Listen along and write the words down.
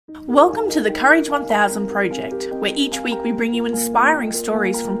Welcome to the Courage 1000 project, where each week we bring you inspiring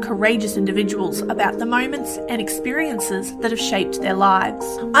stories from courageous individuals about the moments and experiences that have shaped their lives.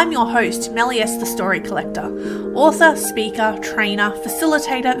 I'm your host, Melly S. the Story Collector, author, speaker, trainer,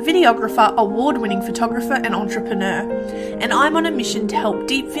 facilitator, videographer, award-winning photographer and entrepreneur. And I'm on a mission to help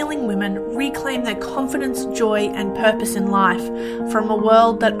deep-feeling women reclaim their confidence, joy and purpose in life from a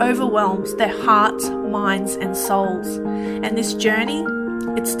world that overwhelms their hearts, minds and souls. And this journey,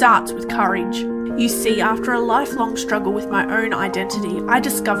 it starts with courage. You see, after a lifelong struggle with my own identity, I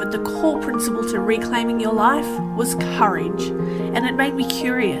discovered the core principle to reclaiming your life was courage. And it made me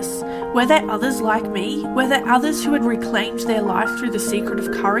curious. Were there others like me? Were there others who had reclaimed their life through the secret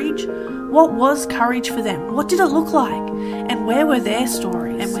of courage? What was courage for them? What did it look like? And where were their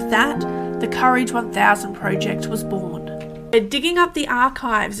stories? And with that, the Courage 1000 project was born. We're digging up the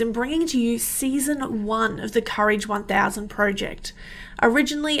archives and bringing to you Season 1 of the Courage 1000 project.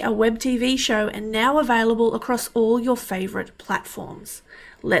 Originally a web TV show and now available across all your favourite platforms.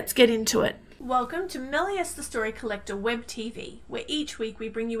 Let's get into it. Welcome to Melly S. the Story Collector Web TV, where each week we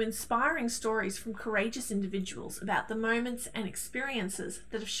bring you inspiring stories from courageous individuals about the moments and experiences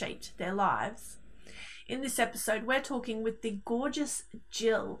that have shaped their lives. In this episode, we're talking with the gorgeous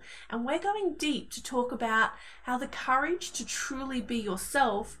Jill, and we're going deep to talk about how the courage to truly be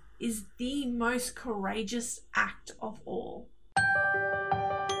yourself is the most courageous act of all.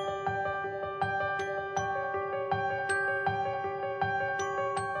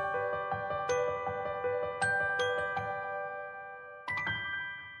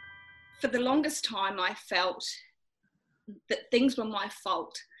 For the longest time, I felt that things were my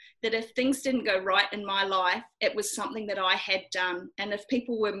fault, that if things didn't go right in my life, it was something that I had done. And if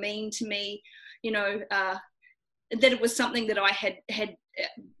people were mean to me, that it was something that I had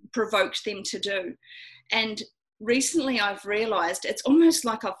provoked them to do. And recently I've realized it's almost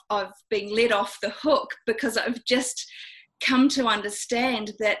like I've been let off the hook, because I've just come to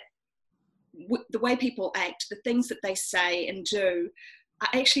understand that the way people act, the things that they say and do,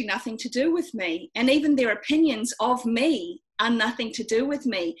 are actually nothing to do with me. And even their opinions of me are nothing to do with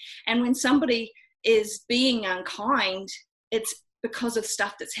me. And when somebody is being unkind, it's because of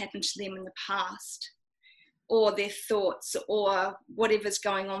stuff that's happened to them in the past, or their thoughts, or whatever's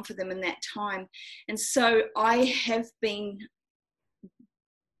going on for them in that time. And so I have been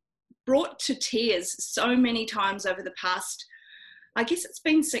brought to tears so many times over the past, I guess it's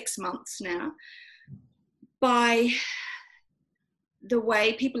been 6 months now, by the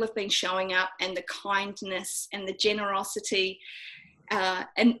way people have been showing up, and the kindness and the generosity,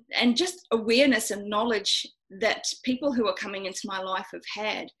 and just awareness and knowledge that people who are coming into my life have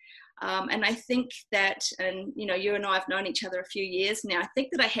had. And I think that, and you and I have known each other a few years now, I think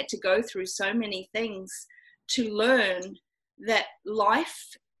that I had to go through so many things to learn that life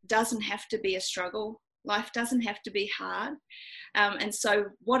doesn't have to be a struggle. Life doesn't have to be hard. And so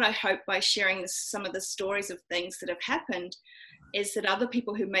what I hope by sharing some of the stories of things that have happened is that other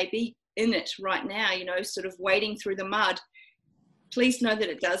people who may be in it right now, sort of wading through the mud, please know that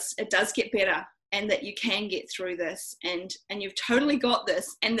it does get better, and that you can get through this, and you've totally got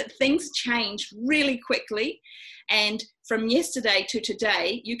this, and that things change really quickly. And from yesterday to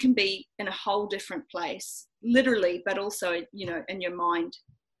today, you can be in a whole different place, literally, but also, in your mind.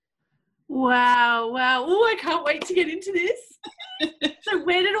 Wow. Oh, I can't wait to get into this. So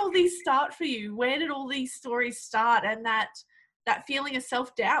where did all these start for you? Where did all these stories start, and that feeling of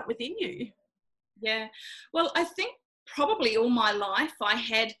self-doubt within you? Yeah, well, I think probably all my life I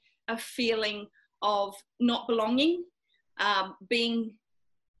had a feeling of not belonging, being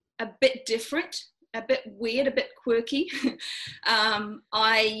a bit different, a bit weird, a bit quirky.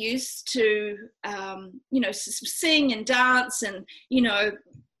 I used to, sing and dance, and,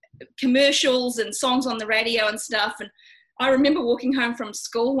 commercials and songs on the radio and stuff. And I remember walking home from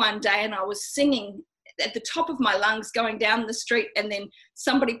school one day, and I was singing at the top of my lungs going down the street, and then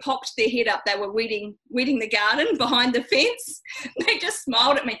somebody popped their head up. They were weeding the garden behind the fence. They just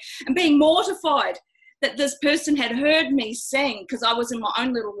smiled at me, and being mortified that this person had heard me sing, because I was in my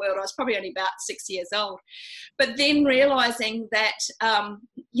own little world. I was probably only about 6 years old. But then realizing that,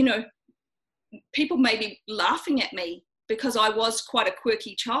 people may be laughing at me because I was quite a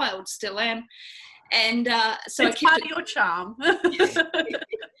quirky child, still am. And so it's part of your charm.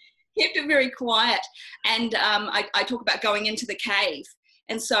 Kept it very quiet. And I talk about going into the cave,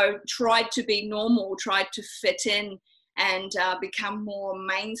 and so tried to be normal, tried to fit in, and become more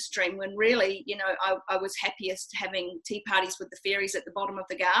mainstream, when really, I was happiest having tea parties with the fairies at the bottom of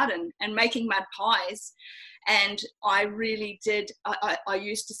the garden and making mud pies. And I really did, I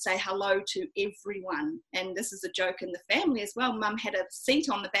used to say hello to everyone. And this is a joke in the family as well. Mum had a seat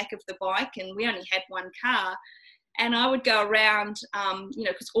on the back of the bike and we only had one car. And I would go around,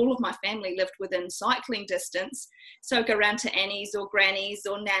 because all of my family lived within cycling distance. So I'd go around to Annie's or Granny's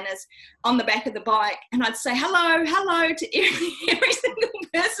or Nana's on the back of the bike. And I'd say hello to every single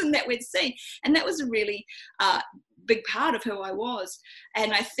person that we'd see. And that was a really big part of who I was.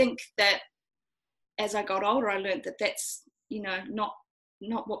 And I think that as I got older, I learned that that's, not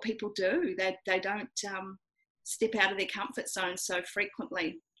what people do. They don't step out of their comfort zone so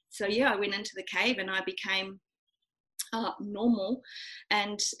frequently. So yeah, I went into the cave and I became normal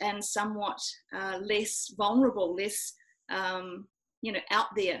and somewhat less vulnerable, less out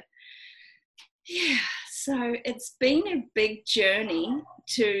there. Yeah, so it's been a big journey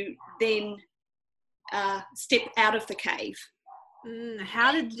to then step out of the cave.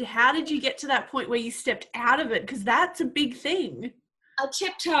 How did you get to that point where you stepped out of it? Because that's a big thing. I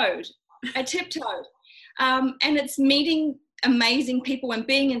tiptoed, and it's meeting amazing people and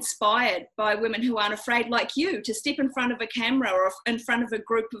being inspired by women who aren't afraid, like you, to step in front of a camera or in front of a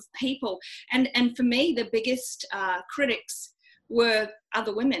group of people. And for me, the biggest critics were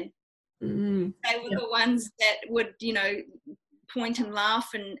other women. They were the ones that would, point and laugh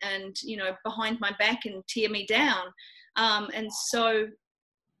and behind my back and tear me down. And so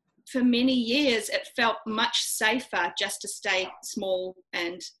for many years, it felt much safer just to stay small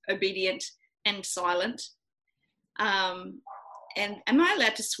and obedient and silent. And am I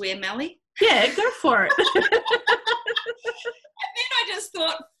allowed to swear, Melly? Yeah, go for it. And then I just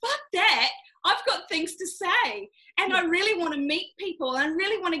thought, fuck that. I've got things to say. And I really want to meet people. And I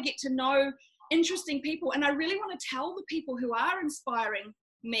really want to get to know interesting people. And I really want to tell the people who are inspiring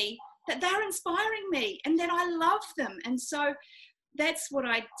me that they're inspiring me and that I love them. And so that's what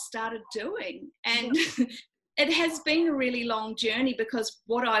I started doing. And it has been a really long journey, because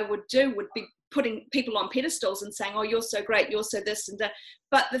what I would do would be putting people on pedestals and saying, oh, you're so great, you're so this and that.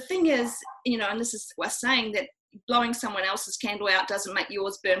 But the thing is, and this is what we're saying, that blowing someone else's candle out doesn't make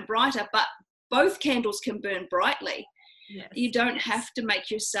yours burn brighter, but both candles can burn brightly. Yes. You don't have to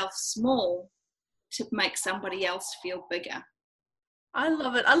make yourself small to make somebody else feel bigger. I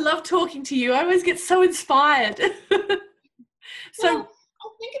love it. I love talking to you. I always get so inspired. Well, I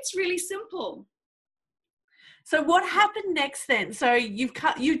think it's really simple. So what happened next then? So you're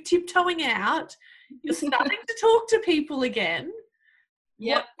tiptoeing out, you're starting to talk to people again.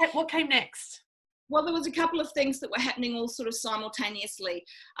 Yeah. What came next? Well, there was a couple of things that were happening all sort of simultaneously.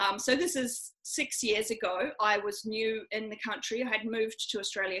 So this is 6 years ago. I was new in the country. I had moved to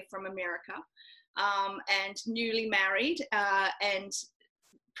Australia from America, and newly married and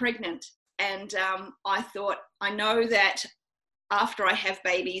pregnant. And I thought, I know that after I have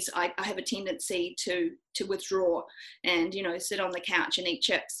babies, I have a tendency to withdraw and, sit on the couch and eat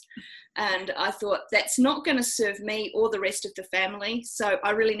chips. And I thought, that's not going to serve me or the rest of the family. So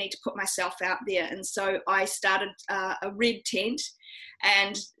I really need to put myself out there. And so I started a red tent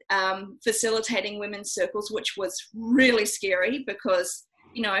and facilitating women's circles, which was really scary because,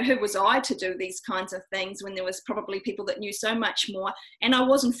 who was I to do these kinds of things when there was probably people that knew so much more, and I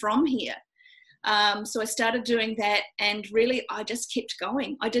wasn't from here. So I started doing that, and really I just kept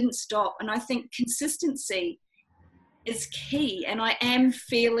going. I didn't stop. And I think consistency is key. And I am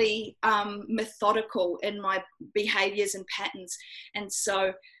fairly methodical in my behaviors and patterns. And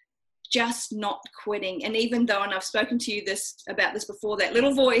so just not quitting. And even though, and I've spoken to you about this before, that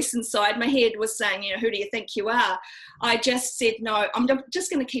little voice inside my head was saying, who do you think you are? I just said, no, I'm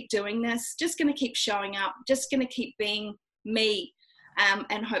just going to keep doing this, just going to keep showing up, just going to keep being me.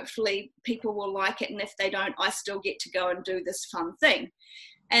 And hopefully people will like it. And if they don't, I still get to go and do this fun thing.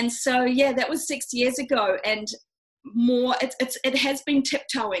 And so, yeah, that was 6 years ago, and more, it has been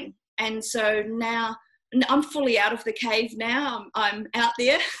tiptoeing. And so now I'm fully out of the cave now. I'm out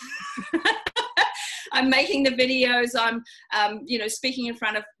there. I'm making the videos. I'm, speaking in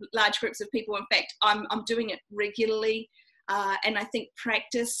front of large groups of people. In fact, I'm doing it regularly. And I think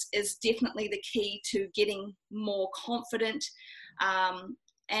practice is definitely the key to getting more confident.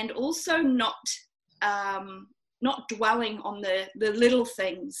 And also not dwelling on the little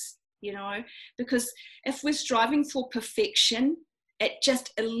things, because if we're striving for perfection, it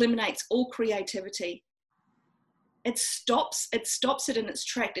just eliminates all creativity. It stops it in its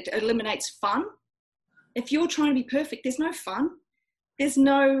track. It eliminates fun. If you're trying to be perfect, there's no fun. There's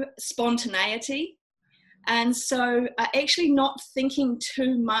no spontaneity. And so actually not thinking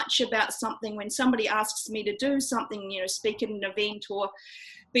too much about something when somebody asks me to do something, speak at an event or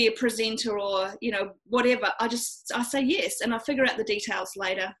be a presenter or, whatever, I say yes. And I figure out the details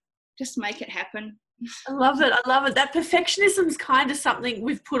later. Just make it happen. I love it. I love it. That perfectionism is kind of something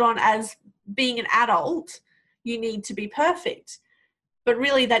we've put on as being an adult. You need to be perfect. But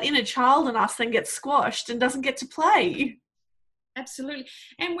really that inner child in us then gets squashed and doesn't get to play. Absolutely.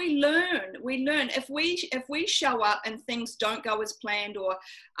 And we learn if we show up and things don't go as planned or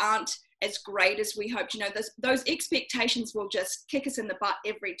aren't as great as we hoped, those expectations will just kick us in the butt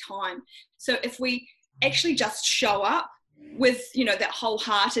every time. So if we actually just show up with, that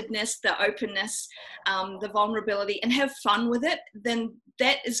wholeheartedness, the openness, the vulnerability, and have fun with it, then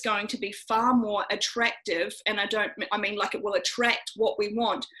that is going to be far more attractive. And I mean like it will attract what we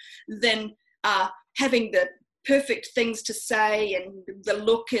want than having the perfect things to say and the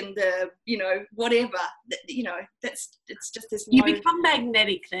look and the, whatever, it's just this. You become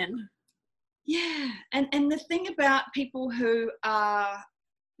magnetic then. Yeah. And the thing about people who are,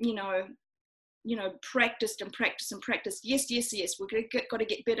 practiced and practice and practice. Yes, we're got to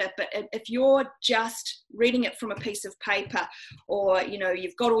get better. But if you're just reading it from a piece of paper, or,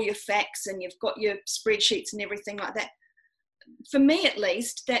 you've got all your facts and you've got your spreadsheets and everything like that, for me at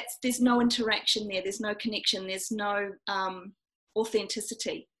least, there's no interaction there. There's no connection. There's no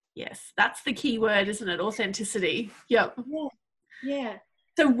authenticity. Yes, that's the key word, isn't it? Authenticity. Yep. Yeah.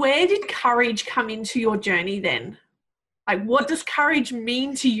 So where did courage come into your journey then? Like, what does courage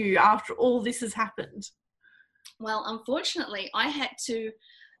mean to you after all this has happened? Well, unfortunately, I had to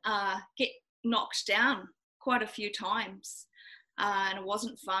get knocked down quite a few times, and it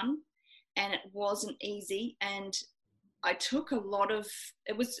wasn't fun, and it wasn't easy, and I took a lot of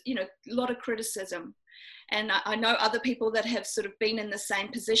criticism. And I know other people that have sort of been in the same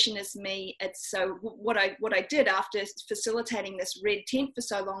position as me. So what I did after facilitating this Red Tent for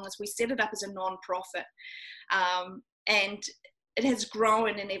so long is we set it up as a non-profit. And it has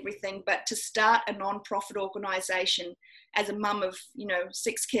grown and everything, but to start a non-profit organisation as a mum of,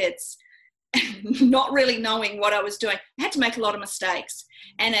 6 kids, not really knowing what I was doing, I had to make a lot of mistakes.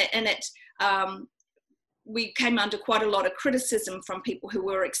 And we came under quite a lot of criticism from people who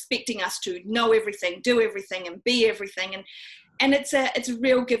were expecting us to know everything, do everything, and be everything. And it's a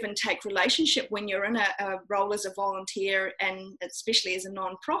real give and take relationship when you're in a role as a volunteer, and especially as a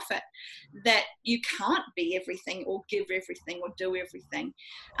non-profit, that you can't be everything or give everything or do everything.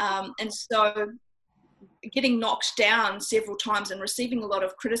 And so getting knocked down several times and receiving a lot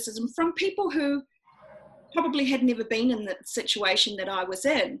of criticism from people who probably had never been in the situation that I was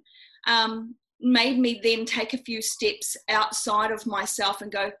in, made me then take a few steps outside of myself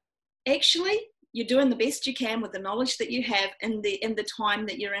and go, actually, you're doing the best you can with the knowledge that you have in the time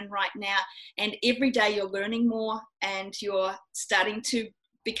that you're in right now. And every day you're learning more and you're starting to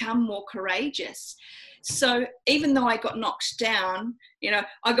become more courageous. So even though I got knocked down,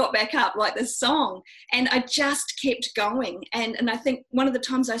 I got back up like this song, and I just kept going. And I think one of the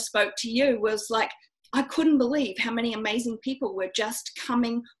times I spoke to you was like, I couldn't believe how many amazing people were just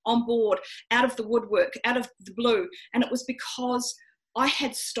coming on board out of the woodwork, out of the blue. And it was because I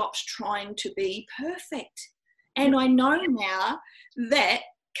had stopped trying to be perfect. And I know now that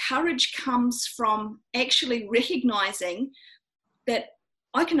courage comes from actually recognizing that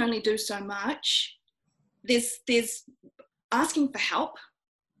I can only do so much. There's asking for help,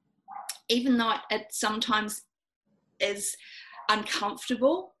 even though it sometimes is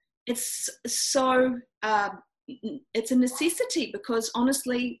uncomfortable. It's so, it's a necessity, because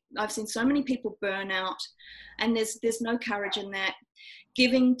honestly, I've seen so many people burn out, and there's no courage in that.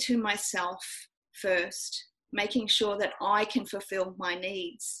 Giving to myself first, making sure that I can fulfill my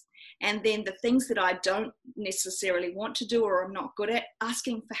needs. And then the things that I don't necessarily want to do or I'm not good at,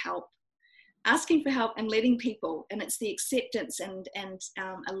 asking for help and letting people, and it's the acceptance and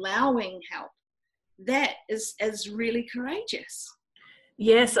allowing help. That is really courageous.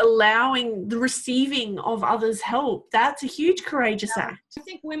 Yes, allowing the receiving of others' help. That's a huge courageous act. I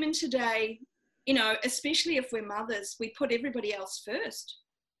think women today, especially if we're mothers, we put everybody else first.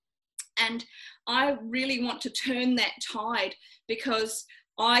 And I really want to turn that tide, because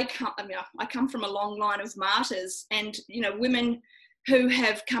I come from a long line of martyrs, and, women who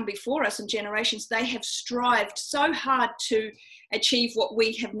have come before us in generations, they have strived so hard to achieve what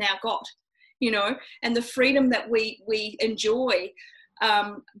we have now got, and the freedom that we enjoy.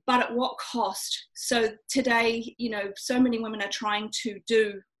 But at what cost? So today, so many women are trying to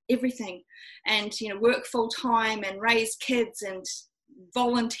do everything and, work full time and raise kids and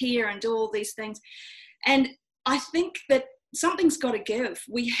volunteer and do all these things. And I think that something's got to give.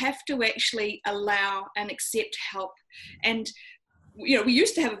 We have to actually allow and accept help. And we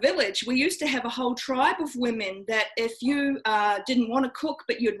used to have a village. We used to have a whole tribe of women that if you didn't want to cook,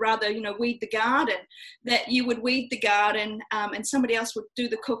 but you'd rather, weed the garden, that you would weed the garden and somebody else would do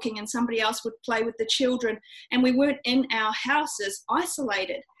the cooking and somebody else would play with the children. And we weren't in our houses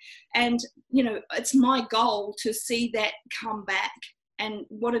isolated. And, it's my goal to see that come back, and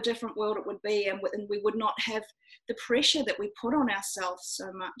what a different world it would be. And we would not have the pressure that we put on ourselves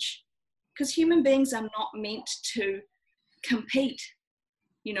so much, because human beings are not meant to compete.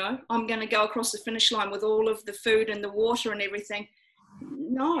 I'm going to go across the finish line with all of the food and the water and everything.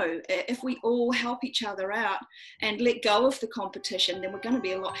 No, if we all help each other out and let go of the competition, then we're going to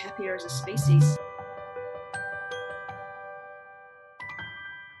be a lot happier as a species.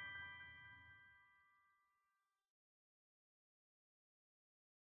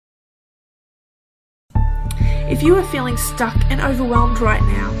 If you are feeling stuck and overwhelmed right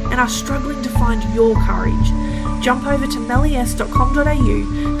now and are struggling to find your courage, jump over to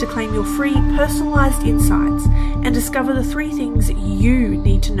mellies.com.au to claim your free personalised insights and discover the 3 things you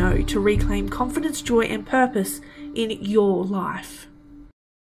need to know to reclaim confidence, joy and purpose in your life.